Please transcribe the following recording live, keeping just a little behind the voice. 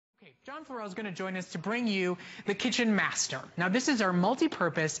John Farrell is going to join us to bring you the Kitchen Master. Now, this is our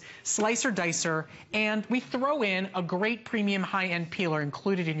multi-purpose slicer dicer, and we throw in a great premium high-end peeler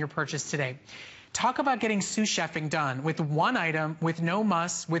included in your purchase today. Talk about getting sous chefing done with one item, with no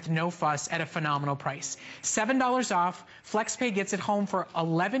muss, with no fuss, at a phenomenal price. $7 off. FlexPay gets it home for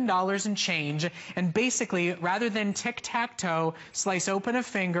 $11 and change. And basically, rather than tic-tac-toe, slice open a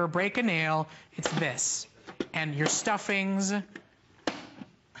finger, break a nail, it's this. And your stuffings,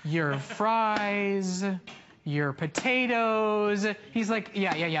 your fries, your potatoes. He's like,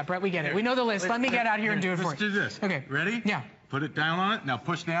 yeah, Brett, we get it. We know the list. Let me get out here and do it for you. Let's do this. Okay. Ready? Yeah. Put it down on it. Now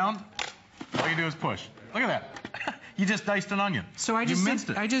push down. All you do is push. Look at that. You just diced an onion. So I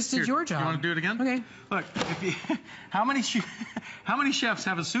just did your job. You want to do it again? Okay. Look, how many chefs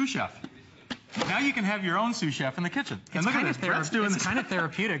have a sous chef? Now you can have your own sous chef in the kitchen. And look at this. Brett's doing this. It's kind of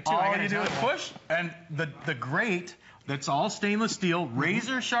therapeutic, too. All you do is push, and the grate that's all stainless steel,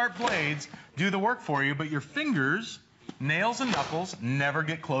 razor-sharp blades do the work for you, but your fingers, nails and knuckles, never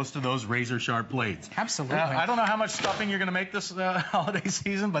get close to those razor-sharp blades. Absolutely. I don't know how much stuffing you're going to make this holiday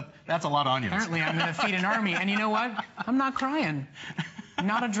season, but that's a lot of onions. Apparently, I'm going to feed an army, and you know what? I'm not crying.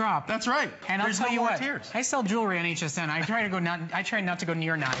 Not a drop. That's right. And There's I'll tell you what, tears. I sell jewelry on HSN. I try not to go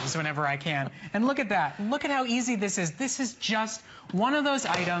near knives whenever I can. And look at that. Look at how easy this is. This is just one of those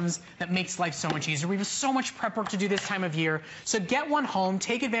items that makes life so much easier. We have so much prep work to do this time of year. So get one home,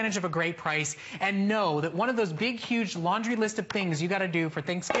 take advantage of a great price, and know that one of those big, huge laundry list of things you got to do for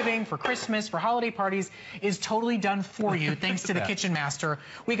Thanksgiving, for Christmas, for holiday parties is totally done for you thanks to the Kitchen Master.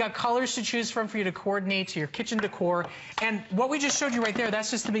 We got colors to choose from for you to coordinate to your kitchen decor. And what we just showed you right there,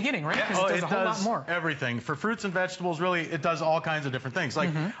 that's just the beginning, right? Because it does a whole lot more. Everything. For fruits and vegetables, really, it does all kinds of different things. Like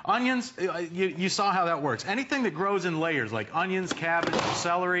onions, you saw how that works. Anything that grows in layers, like onions, cabbage,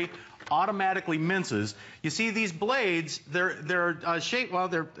 celery, automatically minces. You see these blades, they're shaped, well,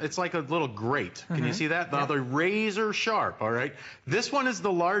 it's like a little grate. Can you see that? Now, they're razor sharp, all right? This one is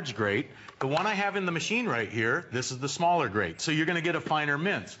the large grate. The one I have in the machine right here, this is the smaller grate. So you're going to get a finer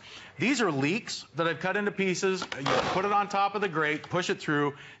mince. These are leeks that I've cut into pieces. You put it on top of the grate, push it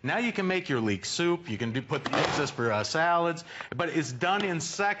through. Now you can make your leek soup. You can use this for salads. But it's done in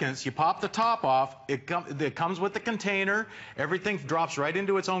seconds. You pop the top off. It comes with the container. Everything drops right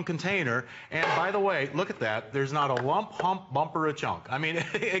into its own container. And by the way, look at that. There's not a lump, hump, bump, or a chunk. I mean,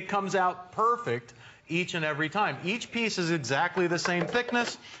 it comes out perfect each and every time. Each piece is exactly the same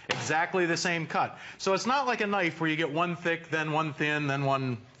thickness, exactly the same cut. So it's not like a knife where you get one thick, then one thin, then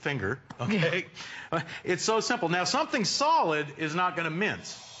one finger, okay? It's so simple. Now, something solid is not going to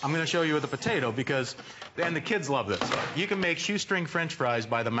mince. I'm going to show you with a potato because, and the kids love this. You can make shoestring French fries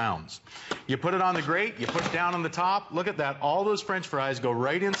by the mounds. You put it on the grate, you push down on the top, look at that, all those French fries go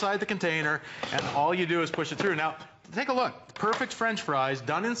right inside the container, and all you do is push it through. Now, take a look. Perfect French fries,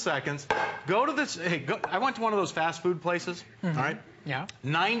 done in seconds. Go to this, I went to one of those fast food places, all right? Yeah.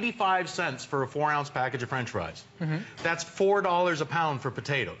 95 cents for a 4-ounce package of French fries. That's $4 a pound for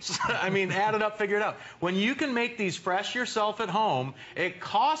potatoes. I mean, add it up, figure it out. When you can make these fresh yourself at home, it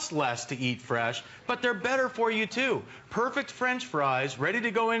costs less to eat fresh, but they're better for you too. Perfect French fries, ready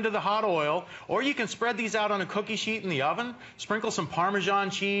to go into the hot oil, or you can spread these out on a cookie sheet in the oven, sprinkle some Parmesan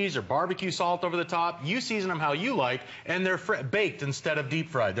cheese or barbecue salt over the top. You season them how you like, and they're baked instead of deep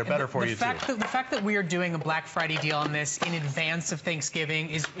fried. They're better for you too. The fact that we are doing a Black Friday deal on this in advance of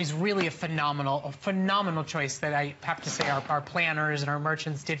Thanksgiving is really a phenomenal choice that I have to say our planners and our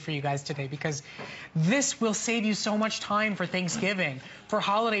merchants did for you guys today, because this will save you so much time for Thanksgiving, for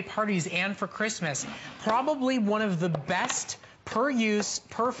holiday parties, and for Christmas. Probably one of the best per use,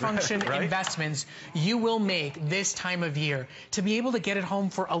 per function investments you will make this time of year. To be able to get it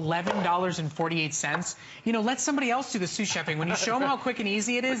home for $11.48, you know, let somebody else do the sous chefing. When you show them how quick and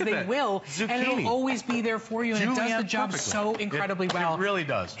easy it is, they will, and it'll always be there for you, and it does the job so incredibly well. It really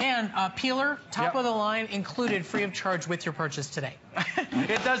does. And peeler, top of the line, included free of charge with your purchase today.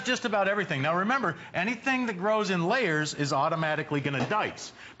 It does just about everything. Now remember, anything that grows in layers is automatically going to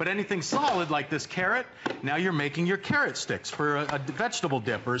dice. But anything solid like this carrot, now you're making your carrot sticks for a vegetable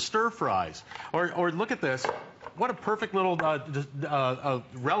dip or stir fries. Or look at this. What a perfect little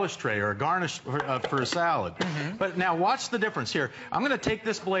relish tray or a garnish for a salad. But now watch the difference here. I'm going to take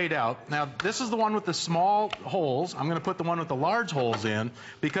this blade out. Now this is the one with the small holes. I'm going to put the one with the large holes in,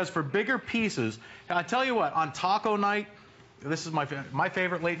 because for bigger pieces, I tell you what, on taco night, this is my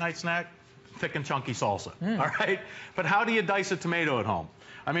favorite late night snack, thick and chunky salsa, all right? But how do you dice a tomato at home?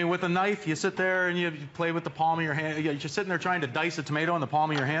 I mean, with a knife, you sit there and you play with the palm of your hand. You're sitting there trying to dice a tomato in the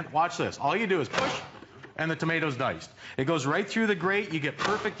palm of your hand. Watch this. All you do is push, and the tomatoes diced. It goes right through the grate. You get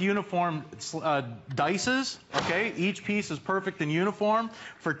perfect uniform dices, okay? Each piece is perfect and uniform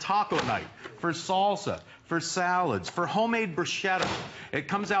for taco night, for salsa, for salads, for homemade bruschetta. It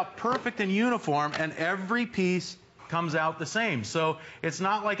comes out perfect and uniform, and every piece comes out the same. So it's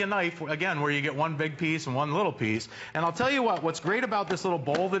not like a knife, again, where you get one big piece and one little piece. And I'll tell you what's great about this little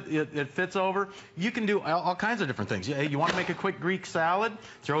bowl that it fits over, you can do all kinds of different things. You want to make a quick Greek salad,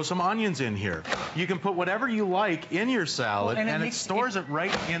 throw some onions in here. You can put whatever you like in your salad, and it stores it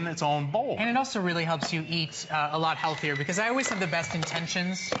right in its own bowl. And it also really helps you eat a lot healthier, because I always have the best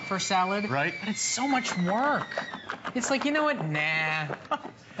intentions for salad. Right. But it's so much work. It's like, you know what? Nah.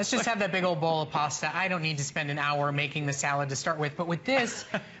 Let's just have that big old bowl of pasta. I don't need to spend an hour making the salad to start with. But with this,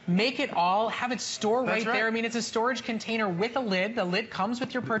 make it all, have it store right there. I mean, it's a storage container with a lid. The lid comes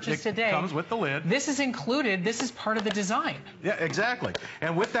with your purchase today. It comes with the lid. This is included. This is part of the design. Yeah, exactly.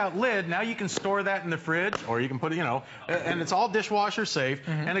 And with that lid, now you can store that in the fridge, or you can put it, you know, and it's all dishwasher safe.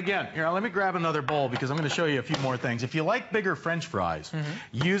 And again, here, let me grab another bowl, because I'm going to show you a few more things. If you like bigger French fries,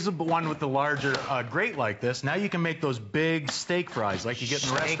 use the one with the larger grate like this. Now you can make those big steak fries like you get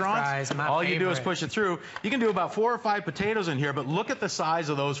in restaurants. All you do is push it through. You can do about 4 or 5 potatoes in here, but look at the size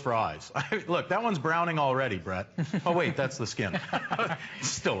of those fries. Look, that one's browning already, Brett. Oh wait, that's the skin. It's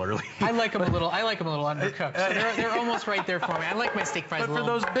still early. I like them a little undercooked. So they're almost right there for me. I like my steak fries. But for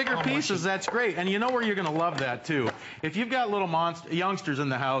those bigger pieces, that's great. And you know where you're going to love that too. If you've got little youngsters in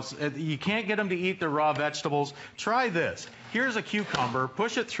the house, you can't get them to eat their raw vegetables. Try this. Here's a cucumber,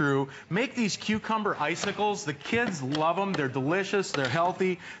 push it through, make these cucumber icicles. The kids love them, they're delicious, they're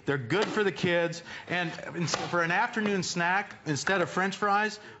healthy, they're good for the kids. And for an afternoon snack, instead of French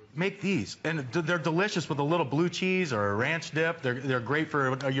fries, make these. And they're delicious with a little blue cheese or a ranch dip. They're great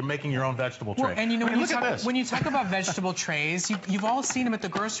for you're making your own vegetable tray. Well, and you know, when you talk about vegetable trays, you've all seen them at the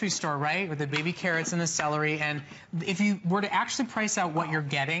grocery store, right? With the baby carrots and the celery. And if you were to actually price out what you're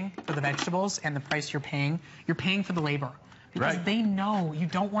getting for the vegetables and the price you're paying for the labor. Because they know you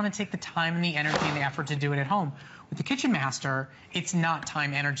don't want to take the time and the energy and the effort to do it at home. With the Kitchen Master, it's not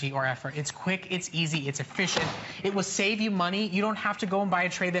time, energy, or effort. It's quick, it's easy, it's efficient. It will save you money. You don't have to go and buy a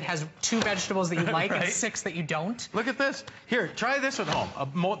tray that has 2 vegetables that you like and 6 that you don't. Look at this. Here, try this at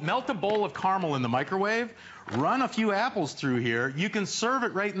home. Melt a bowl of caramel in the microwave. Run a few apples through here. You can serve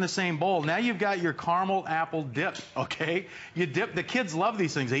it right in the same bowl. Now you've got your caramel apple dip, okay? You dip. The kids love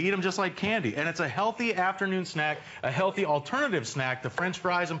these things. They eat them just like candy. And it's a healthy afternoon snack, a healthy alternative snack to French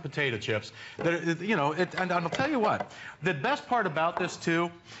fries and potato chips. You know, and I'll tell you what, the best part about this too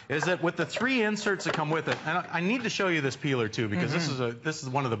is that with the 3 inserts that come with it, and I need to show you this peeler too, because this is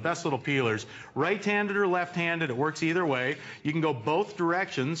one of the best little peelers. Right-handed or left-handed, it works either way. You can go both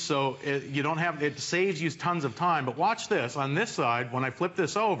directions, so it saves you tons of time. But watch this. On this side, when I flip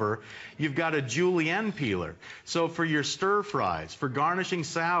this over, you've got a julienne peeler. So for your stir fries, for garnishing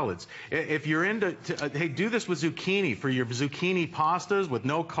salads, if you're into, hey, do this with zucchini for your zucchini pastas with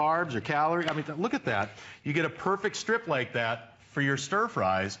no carbs or calories. I mean, look at that. You get a perfect strip like that for your stir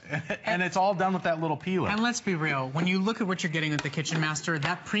fries, and it's all done with that little peeler. And let's be real. When you look at what you're getting with the Kitchen Master,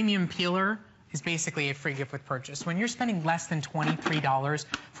 that premium peeler is basically a free gift with purchase. When you're spending less than $23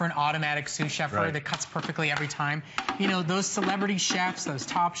 for an automatic sous chef that cuts perfectly every time, you know, those celebrity chefs, those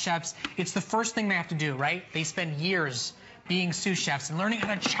top chefs, it's the first thing they have to do, right? They spend years being sous chefs and learning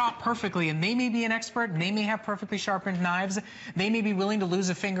how to chop perfectly, and they may be an expert, and they may have perfectly sharpened knives, they may be willing to lose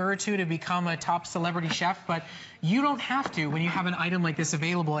a finger or 2 to become a top celebrity chef, but you don't have to when you have an item like this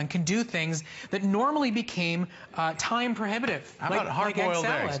available and can do things that normally became time prohibitive. How about hard-boiled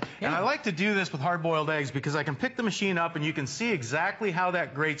eggs? Yeah. And I like to do this with hard-boiled eggs because I can pick the machine up and you can see exactly how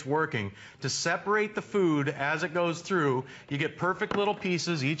that grate's working to separate the food as it goes through. You get perfect little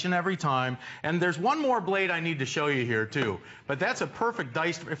pieces each and every time. And there's one more blade I need to show you here too. But that's a perfect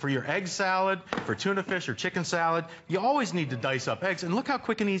dice for your egg salad, for tuna fish or chicken salad. You always need to dice up eggs. And look how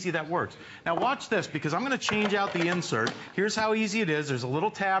quick and easy that works. Now watch this, because I'm going to change out the insert. Here's how easy it is. There's a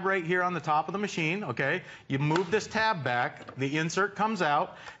little tab right here on the top of the machine, okay? You move this tab back, the insert comes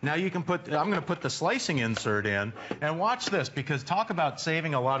out. Now you can put, I'm going to put the slicing insert in. And watch this, because talk about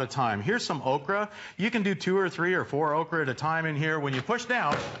saving a lot of time. Here's some okra. You can do 2 or 3 or 4 okra at a time in here. When you push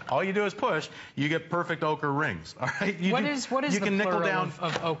down, all you do is push, you get perfect okra rings, all right? What is the plural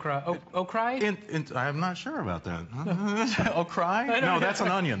of okra? Okrai? I'm not sure about that. Okrai? No, that's an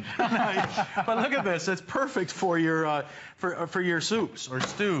onion. But look at this. It's perfect for your soups or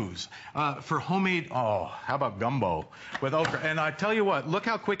stews. For homemade, how about gumbo with okra? And I tell you what, look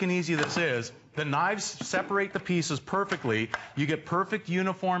how quick and easy this is. The knives separate the pieces perfectly. You get perfect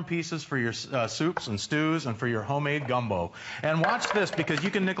uniform pieces for your soups and stews and for your homemade gumbo. And watch this, because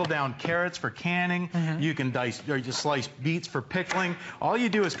you can nickel down carrots for canning. You can dice or just slice beets for pickling. All you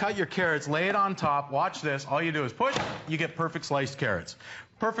do is cut your carrots, lay it on top. Watch this. All you do is push. You get perfect sliced carrots.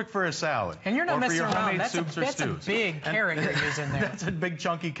 Perfect for a salad. And you're not or for messing your around. homemade That's soups or a stews. big carrot you're using there. That's a big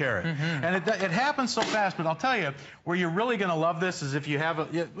chunky carrot. And it happens so fast, but I'll tell you, where you're really going to love this is if you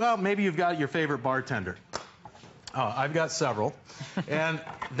have well, maybe you've got your favorite bartender. I've got several. And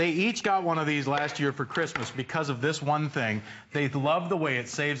they each got one of these last year for Christmas because of this one thing. They love the way it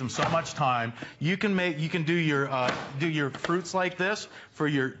saves them so much time. You can do your fruits like this for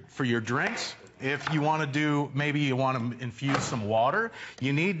your drinks. If you want to do, maybe you want to infuse some water,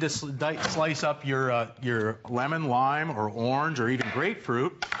 you need to slice up your lemon, lime, or orange, or even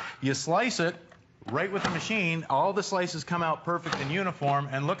grapefruit. You slice it right with the machine. All the slices come out perfect and uniform,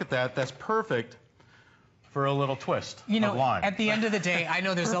 and look at that. That's perfect for a little twist of lime. At the end of the day, I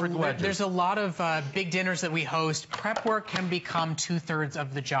know there's a lot of big dinners that we host. Prep work can become 2/3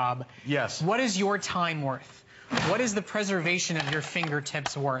 of the job. Yes. What is your time worth? What is the preservation of your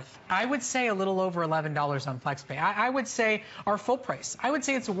fingertips worth? I would say a little over $11 on FlexPay. I would say our full price. I would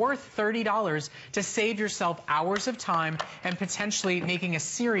say it's worth $30 to save yourself hours of time and potentially making a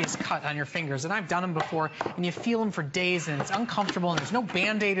serious cut on your fingers. And I've done them before, and you feel them for days, and it's uncomfortable, and there's no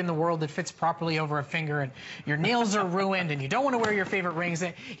Band-Aid in the world that fits properly over a finger, and your nails are ruined, and you don't want to wear your favorite rings.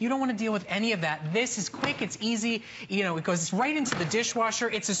 You don't want to deal with any of that. This is quick. It's easy. You know, it goes right into the dishwasher.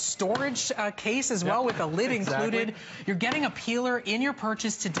 It's a storage case as well with a lid included. You're getting a peeler in your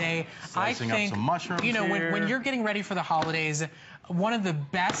purchase today. Slicing I think, up some mushrooms when you're getting ready for the holidays, one of the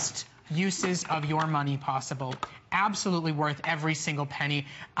best uses of your money possible. Absolutely worth every single penny.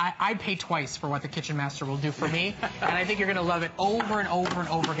 I'd pay twice for what the Kitchen Master will do for me, and I think you're going to love it over and over and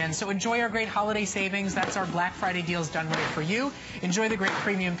over again. So enjoy our great holiday savings. That's our Black Friday deals done right for you. Enjoy the great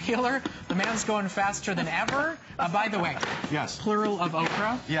premium peeler. The man's going faster than ever. By the way, yes, plural of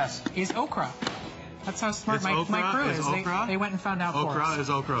okra, yes, is okra. That's how smart my crew is. They went and found out for us. Okra is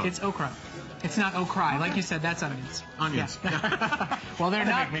okra. It's okra. It's not okra. Like you said, that's onions. Onions. Yeah. Well, they're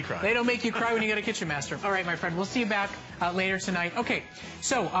not. Make me cry. They don't make you cry when you get a Kitchen Master. All right, my friend. We'll see you back later tonight. Okay.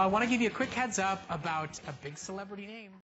 So I want to give you a quick heads up about a big celebrity name.